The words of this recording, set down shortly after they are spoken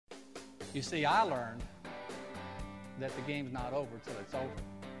You see, I learned that the game's not over till it's over.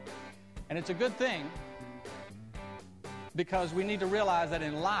 And it's a good thing because we need to realize that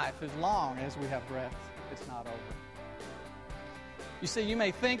in life, as long as we have breath, it's not over. You see, you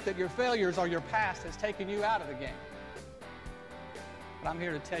may think that your failures or your past has taken you out of the game. But I'm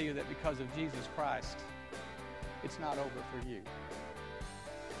here to tell you that because of Jesus Christ, it's not over for you.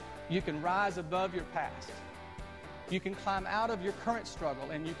 You can rise above your past. You can climb out of your current struggle,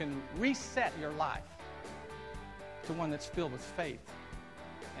 and you can reset your life to one that's filled with faith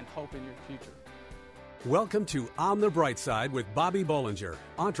and hope in your future. Welcome to On the Bright Side with Bobby Bollinger,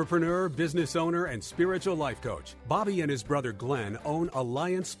 entrepreneur, business owner, and spiritual life coach. Bobby and his brother Glenn own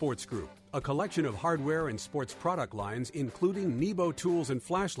Alliance Sports Group, a collection of hardware and sports product lines, including Nebo tools and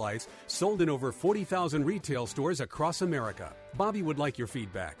flashlights, sold in over 40,000 retail stores across America. Bobby would like your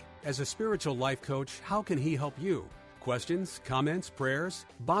feedback. As a spiritual life coach, how can he help you? Questions, comments, prayers?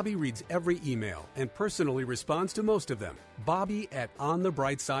 Bobby reads every email and personally responds to most of them. Bobby at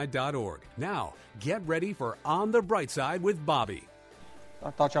onthebrightside.org. Now, get ready for On the Bright Side with Bobby. I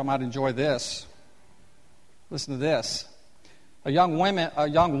thought y'all might enjoy this. Listen to this. A young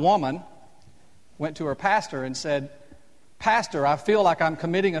woman went to her pastor and said, "Pastor, I feel like I'm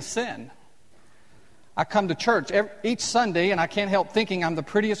committing a sin. I come to church each Sunday and I can't help thinking I'm the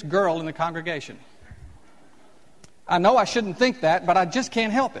prettiest girl in the congregation. I know I shouldn't think that, but I just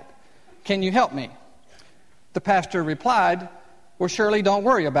can't help it. Can you help me?" The pastor replied, "Well, Shirley, don't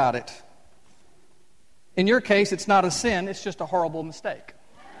worry about it. In your case, it's not a sin, it's just a horrible mistake."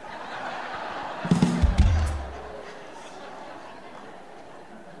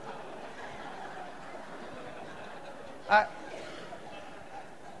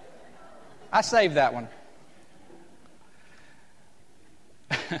 I saved that one.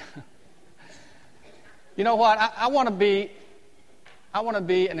 You know what? I want to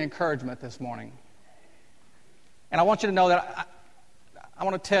be an encouragement this morning. And I want you to know that I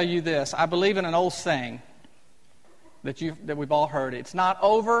want to tell you this. I believe in an old saying that we've all heard. It's not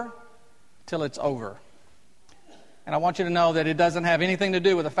over till it's over. And I want you to know that it doesn't have anything to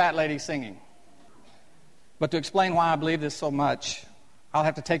do with a fat lady singing. But to explain why I believe this so much, I'll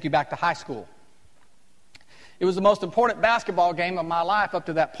have to take you back to high school. It was the most important basketball game of my life up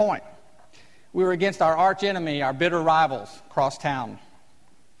to that point. We were against our arch enemy, our bitter rivals across town.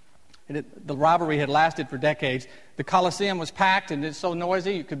 The rivalry had lasted for decades. The Coliseum was packed and it's so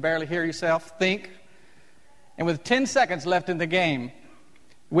noisy you could barely hear yourself think. And with 10 seconds left in the game,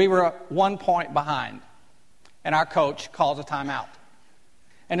 we were 1 point behind. And our coach calls a timeout.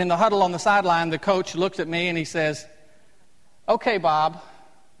 And in the huddle on the sideline, the coach looks at me and he says, "Okay, Bob,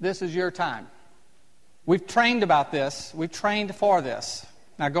 this is your time. We've trained about this. We've trained for this.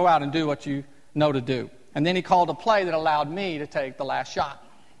 Now go out and do what you know to do." And then he called a play that allowed me to take the last shot.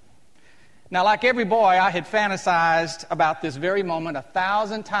 Now, like every boy, I had fantasized about this very moment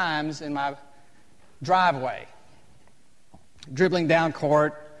 1,000 times in my driveway, dribbling down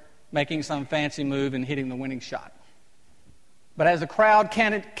court, making some fancy move, and hitting the winning shot. But as the crowd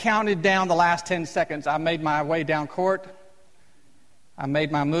counted down the last 10 seconds, I made my way down court, I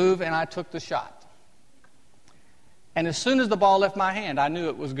made my move, and I took the shot. And as soon as the ball left my hand, I knew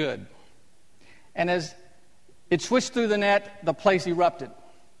it was good. And as it swished through the net, the place erupted.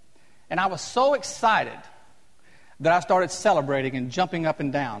 And I was so excited that I started celebrating and jumping up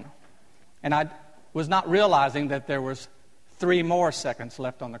and down. And I was not realizing that there was 3 more seconds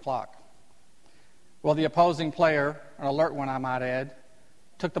left on the clock. Well, the opposing player, an alert one I might add,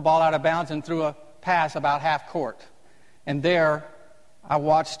 took the ball out of bounds and threw a pass about half court. And there I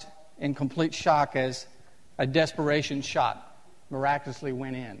watched in complete shock as a desperation shot miraculously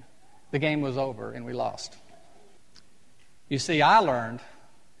went in. The game was over and we lost. You see, I learned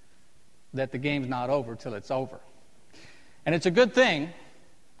that the game's not over till it's over. And it's a good thing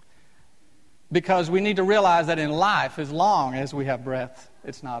because we need to realize that in life, as long as we have breath,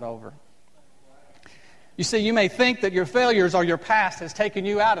 it's not over. You see, you may think that your failures or your past has taken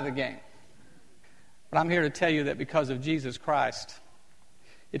you out of the game. But I'm here to tell you that because of Jesus Christ,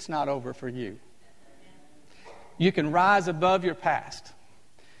 it's not over for you. You can rise above your past.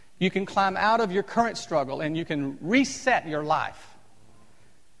 You can climb out of your current struggle and you can reset your life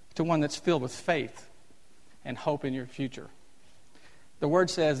to one that's filled with faith and hope in your future. The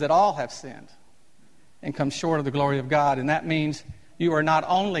Word says that all have sinned and come short of the glory of God, and that means you are not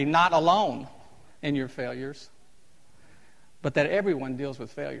only not alone in your failures, but that everyone deals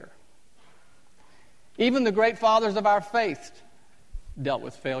with failure. Even the great fathers of our faith dealt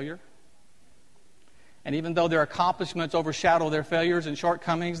with failure. And even though their accomplishments overshadow their failures and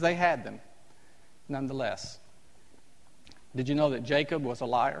shortcomings, they had them nonetheless. Did you know that Jacob was a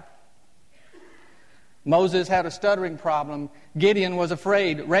liar? Moses had a stuttering problem. Gideon was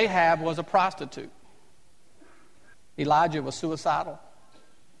afraid. Rahab was a prostitute. Elijah was suicidal.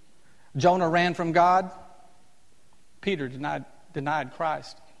 Jonah ran from God. Peter denied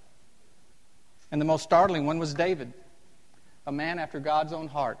Christ. And the most startling one was David, a man after God's own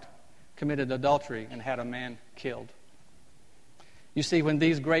heart, committed adultery and had a man killed. You see, when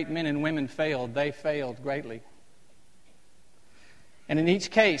these great men and women failed, they failed greatly. And in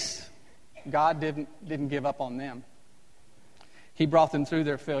each case, God didn't give up on them. He brought them through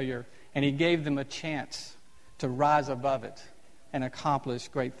their failure, and He gave them a chance to rise above it and accomplish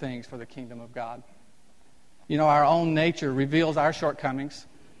great things for the kingdom of God. You know, our own nature reveals our shortcomings,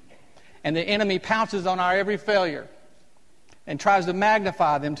 and the enemy pounces on our every failure and tries to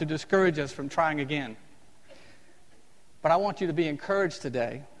magnify them to discourage us from trying again. But I want you to be encouraged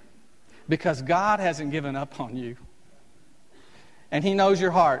today, because God hasn't given up on you. And He knows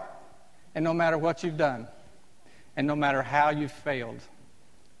your heart. And no matter what you've done, and no matter how you've failed,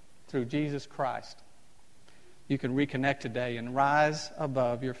 through Jesus Christ, you can reconnect today and rise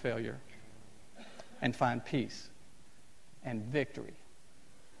above your failure and find peace and victory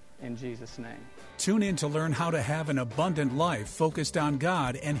in Jesus' name. Tune in to learn how to have an abundant life focused on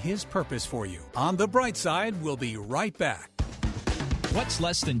God and His purpose for you. On the Bright Side, we'll be right back. What's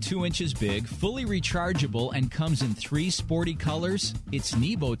less than 2 inches big, fully rechargeable, and comes in 3 sporty colors? It's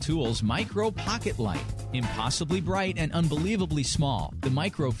Nebo Tools Micro Pocket Light. Impossibly bright and unbelievably small, the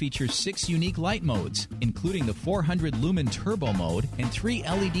Micro features 6 unique light modes, including the 400 lumen turbo mode and 3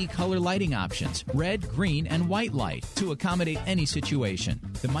 LED color lighting options, red, green, and white light, to accommodate any situation.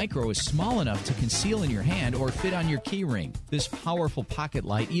 The Micro is small enough to conceal in your hand or fit on your key ring. This powerful pocket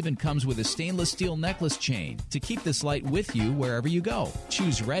light even comes with a stainless steel necklace chain to keep this light with you wherever you go.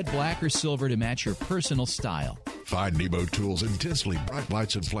 Choose red, black, or silver to match your personal style. Find Nebo Tools' intensely bright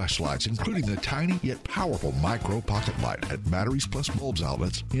lights and flashlights, including the tiny yet powerful Micro Pocket Light, at Batteries Plus Bulbs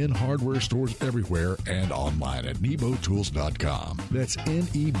outlets, in hardware stores everywhere, and online at nebotools.com. That's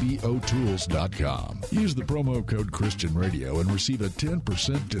NEBOTools.com. Use the promo code Christian Radio and receive a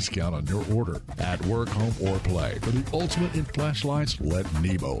 10% discount on your order. At work, home, or play, for the ultimate in flashlights, let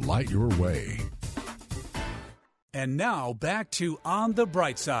Nebo light your way. And now, back to On the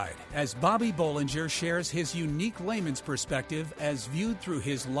Bright Side, as Bobby Bollinger shares his unique layman's perspective as viewed through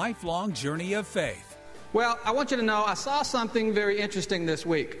his lifelong journey of faith. Well, I want you to know I saw something very interesting this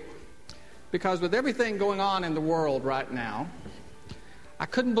week, because with everything going on in the world right now, I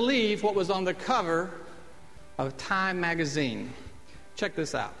couldn't believe what was on the cover of Time magazine. Check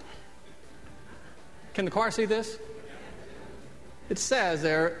this out. Can the choir see this? It says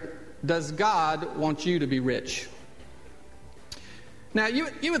there, "Does God want you to be rich?" Now,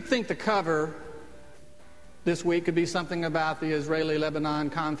 you would think the cover this week could be something about the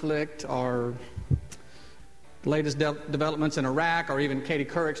Israeli-Lebanon conflict, or the latest developments in Iraq, or even Katie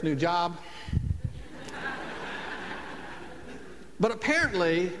Couric's new job. But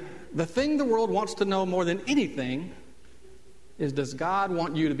apparently, the thing the world wants to know more than anything is, does God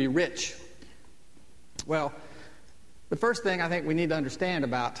want you to be rich? Well, the first thing I think we need to understand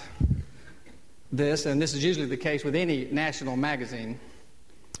about this, and this is usually the case with any national magazine,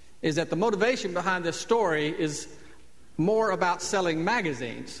 is that the motivation behind this story is more about selling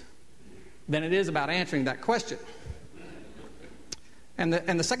magazines than it is about answering that question. And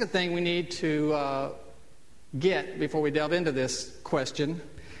the second thing we need to get before we delve into this question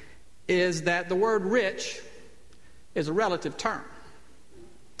is that the word rich is a relative term.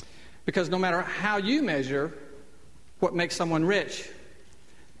 Because no matter how you measure what makes someone rich,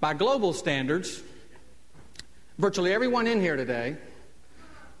 by global standards, virtually everyone in here today,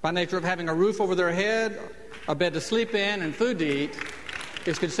 by nature of having a roof over their head, a bed to sleep in, and food to eat,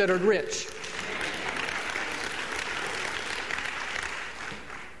 is considered rich.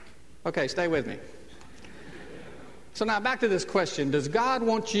 Okay, stay with me. So now back to this question, does God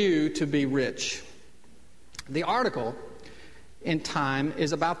want you to be rich? The article in Time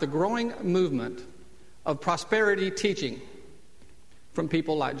is about the growing movement of prosperity teaching from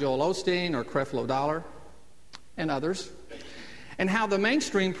people like Joel Osteen or Creflo Dollar and others, and how the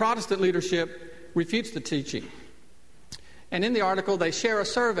mainstream Protestant leadership refutes the teaching. And in the article, they share a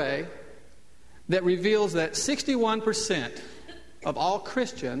survey that reveals that 61% of all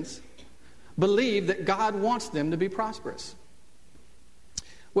Christians believe that God wants them to be prosperous.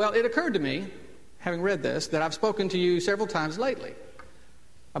 Well, it occurred to me, having read this, that I've spoken to you several times lately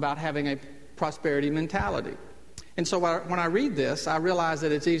about having a prosperity mentality. And so when I read this, I realize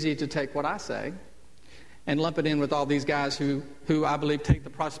that it's easy to take what I say and lump it in with all these guys who I believe take the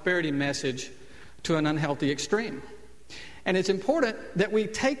prosperity message to an unhealthy extreme. And it's important that we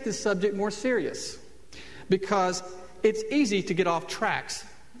take this subject more serious. because it's easy to get off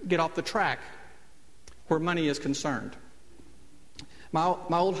the track where money is concerned. My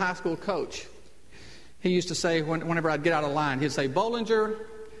old high school coach, he used to say whenever I'd get out of line, he'd say, "Bollinger,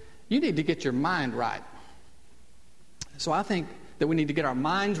 you need to get your mind right." So I think that we need to get our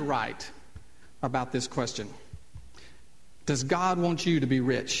minds right about this question. Does God want you to be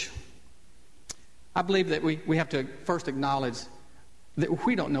rich? I believe that we have to first acknowledge that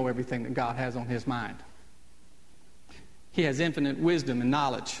we don't know everything that God has on his mind. He has infinite wisdom and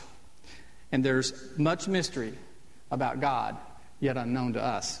knowledge, and there's much mystery about God yet unknown to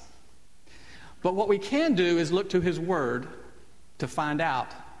us. But what we can do is look to his word to find out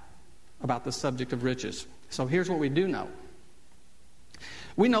about the subject of riches. So here's what we do know.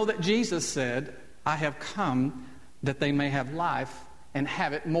 We know that Jesus said, "I have come that they may have life and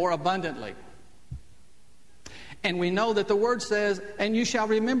have it more abundantly." And we know that the word says, "And you shall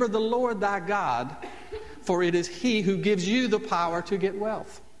remember the Lord thy God, for it is he who gives you the power to get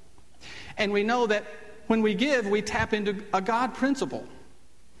wealth." And we know that when we give, we tap into a God principle.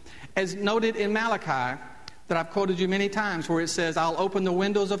 As noted in Malachi, that I've quoted you many times, where it says, "I'll open the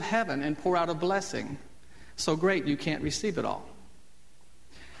windows of heaven and pour out a blessing so great you can't receive it all."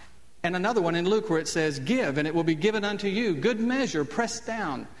 And another one in Luke where it says, "Give, and it will be given unto you, good measure, pressed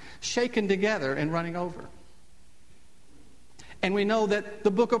down, shaken together, and running over." And we know that the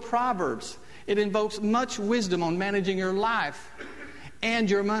book of Proverbs, it invokes much wisdom on managing your life and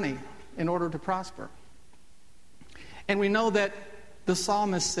your money in order to prosper. And we know that the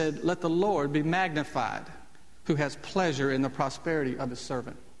psalmist said, "Let the Lord be magnified, who has pleasure in the prosperity of his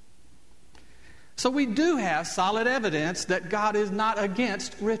servant." So we do have solid evidence that God is not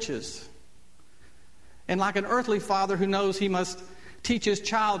against riches. And like an earthly father who knows he must teach his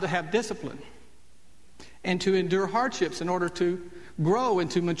child to have discipline and to endure hardships in order to grow and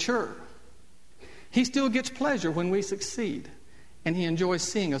to mature, he still gets pleasure when we succeed, and he enjoys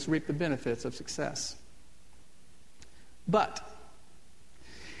seeing us reap the benefits of success. But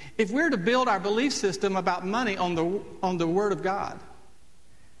if we're to build our belief system about money on the Word of God,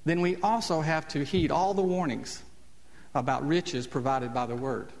 then we also have to heed all the warnings about riches provided by the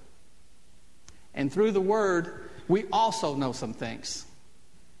Word. And through the Word, we also know some things.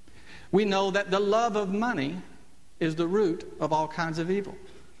 We know that the love of money is the root of all kinds of evil.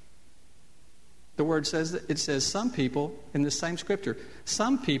 The Word says, some people, in the same scripture,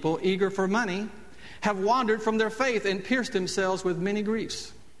 some people eager for money have wandered from their faith and pierced themselves with many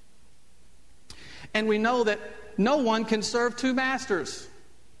griefs. And we know that no one can serve two masters.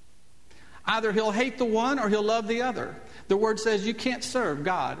 Either he'll hate the one or he'll love the other. The Word says you can't serve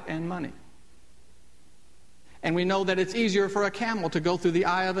God and money. And we know that it's easier for a camel to go through the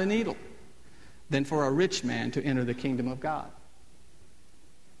eye of a needle than for a rich man to enter the kingdom of God.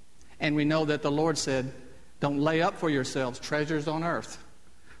 And we know that the Lord said, "Don't lay up for yourselves treasures on earth,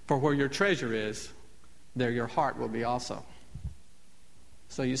 for where your treasure is, there your heart will be also."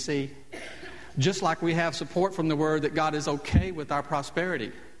 So you see, just like we have support from the Word that God is okay with our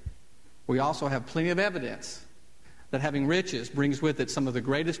prosperity, we also have plenty of evidence that having riches brings with it some of the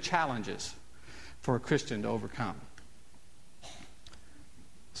greatest challenges for a Christian to overcome.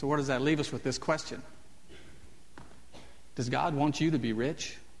 So where does that leave us with this question? Does God want you to be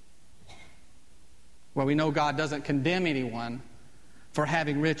rich? Well, we know God doesn't condemn anyone for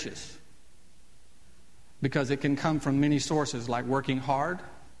having riches, because it can come from many sources, like working hard,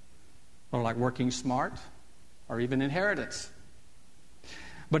 or like working smart, or even inheritance.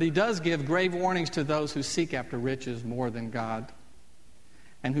 But he does give grave warnings to those who seek after riches more than God,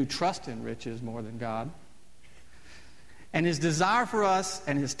 and who trust in riches more than God. And his desire for us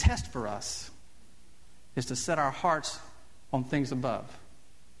and his test for us is to set our hearts on things above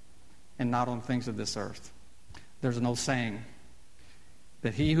and not on things of this earth. There's an old saying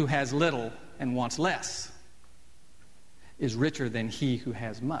that he who has little and wants less is richer than he who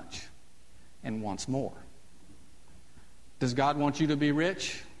has much and wants more. Does God want you to be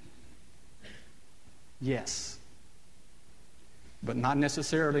rich? Yes. But not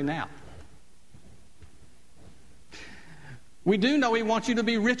necessarily now. We do know he wants you to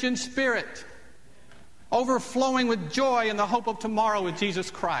be rich in spirit, overflowing with joy in the hope of tomorrow with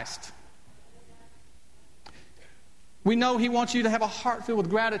Jesus Christ. We know he wants you to have a heart filled with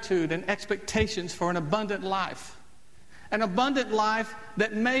gratitude and expectations for an abundant life. An abundant life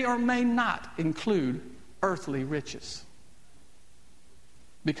that may or may not include earthly riches.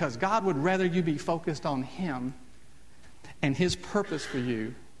 Because God would rather you be focused on him and his purpose for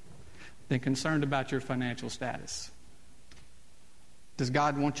you than concerned about your financial status. Does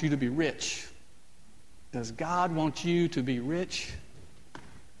God want you to be rich? Does God want you to be rich?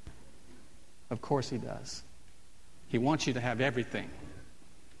 Of course He does. He wants you to have everything.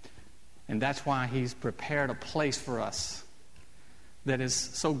 And that's why He's prepared a place for us that is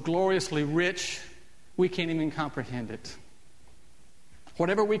so gloriously rich, we can't even comprehend it.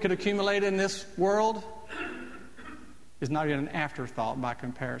 Whatever we could accumulate in this world is not even an afterthought by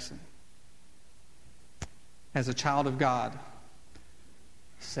comparison. As a child of God,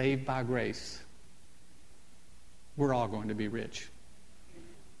 saved by grace, we're all going to be rich.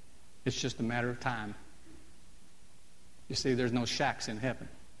 It's just a matter of time. You see, there's no shacks in heaven,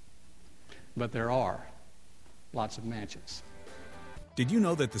 but there are lots of mansions. Did you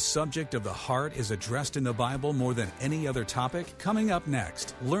know that the subject of the heart is addressed in the Bible more than any other topic? Coming up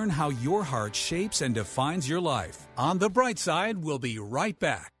next, learn how your heart shapes and defines your life. On The Bright Side, we'll be right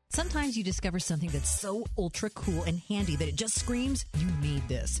back. Sometimes you discover something that's so ultra cool and handy that it just screams, you need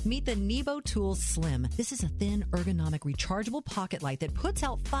this. Meet the Nebo Tools Slim. This is a thin, ergonomic, rechargeable pocket light that puts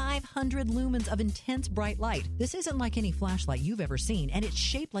out 500 lumens of intense bright light. This isn't like any flashlight you've ever seen, and it's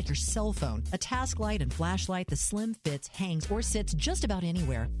shaped like your cell phone. A task light and flashlight, the Slim fits, hangs, or sits just about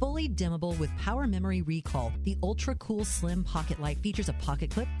anywhere. Fully dimmable with power memory recall. The ultra cool Slim pocket light features a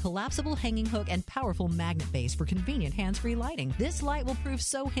pocket clip, collapsible hanging hook, and powerful magnet base for convenient hands-free lighting. This light will prove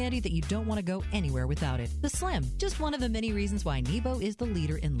so handy that you don't want to go anywhere without it. The Slim, just one of the many reasons why Nebo is the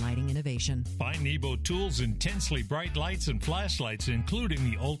leader in lighting innovation. Find Nebo Tools' intensely bright lights and flashlights, including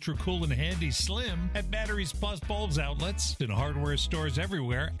the ultra cool and handy Slim, at Batteries Plus Bulbs outlets, in hardware stores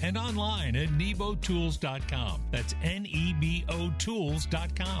everywhere, and online at nebotools.com. That's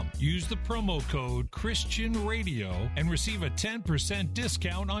NEBOtools.com. Use the promo code Christian Radio and receive a 10%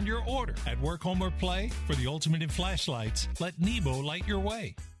 discount on your order. At work, home, or play, for the ultimate in flashlights, let Nebo light your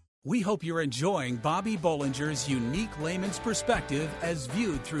way. We hope you're enjoying Bobby Bollinger's unique layman's perspective as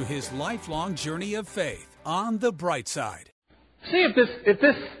viewed through his lifelong journey of faith on The Bright Side. See if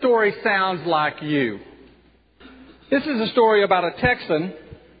this story sounds like you. This is a story about a Texan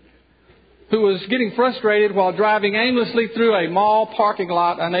who was getting frustrated while driving aimlessly through a mall parking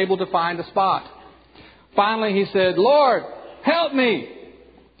lot, unable to find a spot. Finally, he said, "Lord, help me.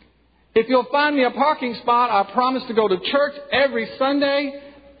 If you'll find me a parking spot, I promise to go to church every Sunday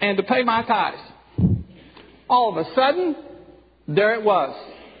and to pay my tithes." All of a sudden, there it was,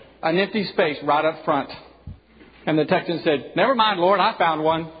 an empty space right up front. And the Texan said, "Never mind, Lord, I found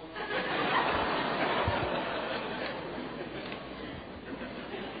one."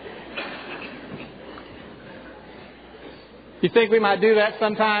 You think we might do that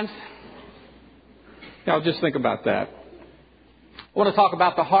sometimes? Now, just think about that. I want to talk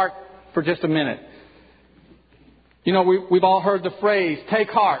about the heart for just a minute. You know, we've all heard the phrase,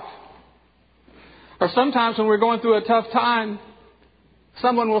 take heart. Or sometimes when we're going through a tough time,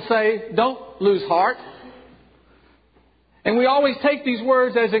 someone will say, don't lose heart. And we always take these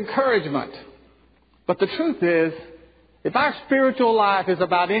words as encouragement. But the truth is, if our spiritual life is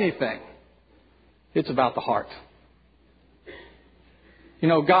about anything, it's about the heart. You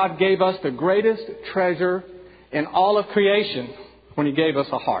know, God gave us the greatest treasure in all of creation when He gave us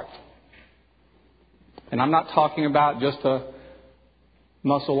a heart. And I'm not talking about just a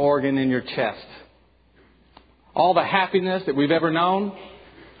muscle organ in your chest. All the happiness that we've ever known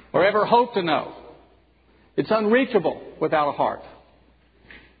or ever hoped to know, it's unreachable without a heart.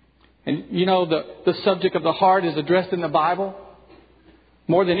 And you know, the subject of the heart is addressed in the Bible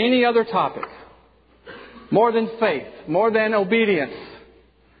more than any other topic, more than faith, more than obedience.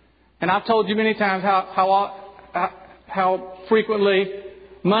 And I've told you many times how frequently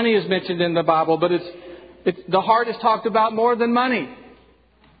money is mentioned in the Bible, but the heart is talked about more than money.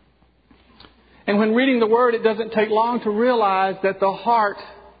 And when reading the Word, it doesn't take long to realize that the heart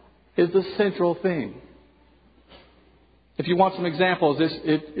is the central thing. If you want some examples,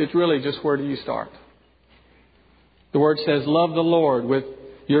 it's really just where do you start? The Word says, love the Lord with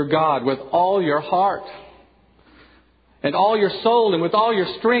your God, with all your heart, and all your soul, and with all your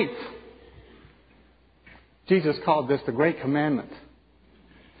strength. Jesus called this the great commandment.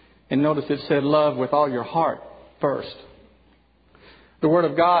 And notice it said love with all your heart first. The Word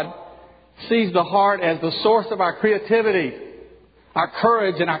of God sees the heart as the source of our creativity, our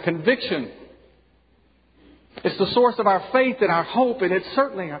courage, and our conviction. It's the source of our faith and our hope, and it's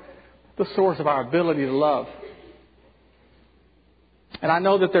certainly the source of our ability to love. And I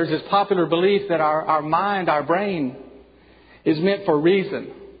know that there's this popular belief that our mind, our brain, is meant for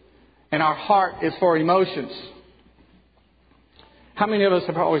reason, and our heart is for emotions. How many of us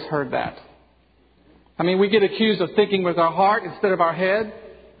have always heard that? I mean, we get accused of thinking with our heart instead of our head.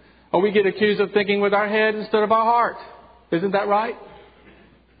 Or we get accused of thinking with our head instead of our heart. Isn't that right?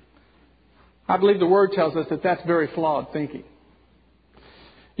 I believe the Word tells us that that's very flawed thinking.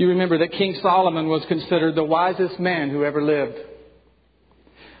 You remember that King Solomon was considered the wisest man who ever lived.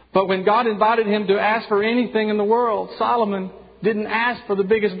 But when God invited him to ask for anything in the world, Solomon didn't ask for the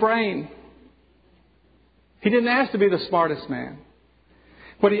biggest brain. He didn't ask to be the smartest man.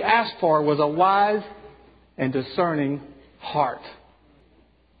 What he asked for was a wise and discerning heart.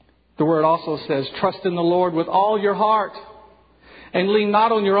 The Word also says, trust in the Lord with all your heart and lean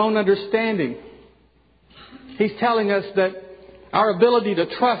not on your own understanding. He's telling us that our ability to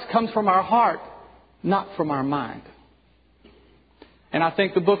trust comes from our heart, not from our mind. And I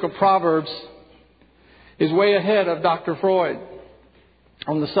think the book of Proverbs is way ahead of Dr. Freud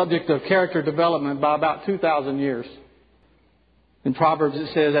on the subject of character development by about 2,000 years. In Proverbs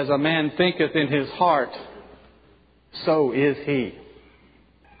it says, as a man thinketh in his heart, so is he.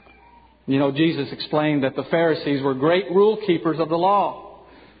 You know, Jesus explained that the Pharisees were great rule keepers of the law.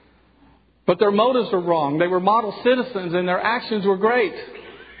 But their motives were wrong. They were model citizens and their actions were great.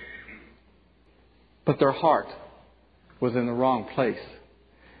 But their heart was in the wrong place.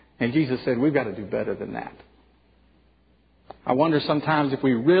 And Jesus said, we've got to do better than that. I wonder sometimes if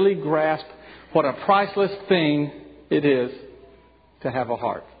we really grasp what a priceless thing it is to have a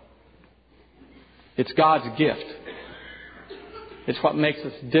heart. It's God's gift. It's what makes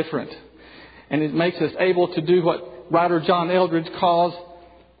us different. And it makes us able to do what writer John Eldredge calls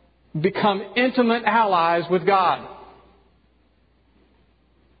become intimate allies with God.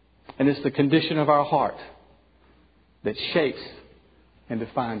 And it's the condition of our heart that shapes and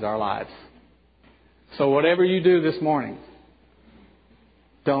defines our lives. So whatever you do this morning,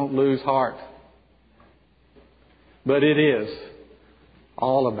 don't lose heart. But it is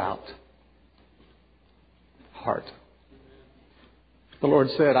all about heart. The Lord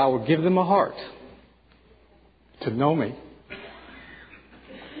said, I will give them a heart to know me,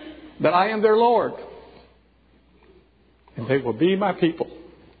 that I am their Lord, and they will be my people,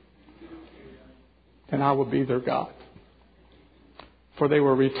 and I will be their God. For they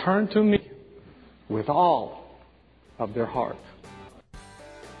will return to me with all of their heart.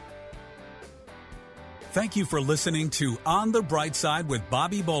 Thank you for listening to On the Bright Side with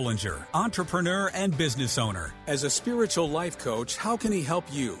Bobby Bollinger, entrepreneur and business owner. As a spiritual life coach, how can he help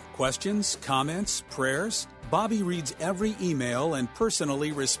you? Questions, comments, prayers? Bobby reads every email and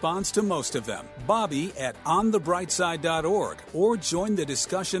personally responds to most of them. Bobby at onthebrightside.org or join the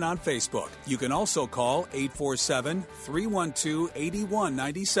discussion on Facebook. You can also call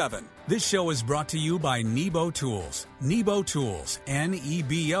 847-312-8197. This show is brought to you by Nebo Tools. Nebo Tools,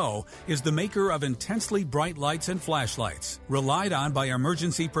 N-E-B-O, is the maker of intensely bright lights and flashlights. Relied on by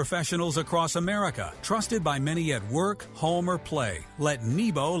emergency professionals across America. Trusted by many at work, home, or play. Let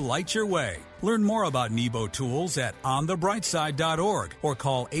Nebo light your way. Learn more about Nebo Tools at onthebrightside.org or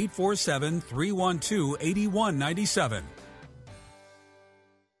call 847-312-8197.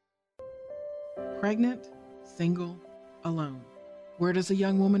 Pregnant, single, alone. Where does a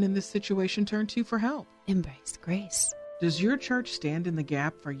young woman in this situation turn to for help? Embrace Grace. Does your church stand in the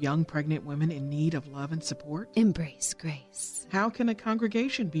gap for young pregnant women in need of love and support? Embrace Grace. How can a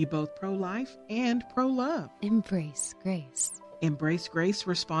congregation be both pro-life and pro-love? Embrace Grace. Embrace Grace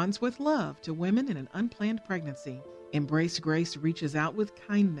responds with love to women in an unplanned pregnancy. Embrace Grace reaches out with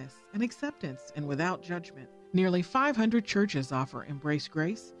kindness and acceptance and without judgment. Nearly 500 churches offer Embrace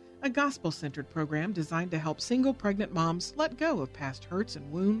Grace, a gospel-centered program designed to help single pregnant moms let go of past hurts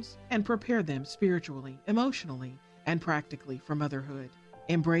and wounds and prepare them spiritually, emotionally, and practically for motherhood.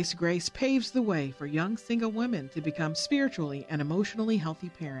 Embrace Grace paves the way for young single women to become spiritually and emotionally healthy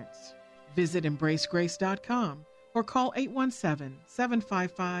parents. Visit embracegrace.com or call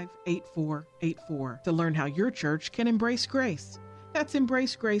 817-755-8484 to learn how your church can embrace grace. That's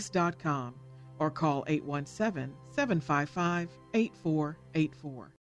embracegrace.com or call 817-755-8484.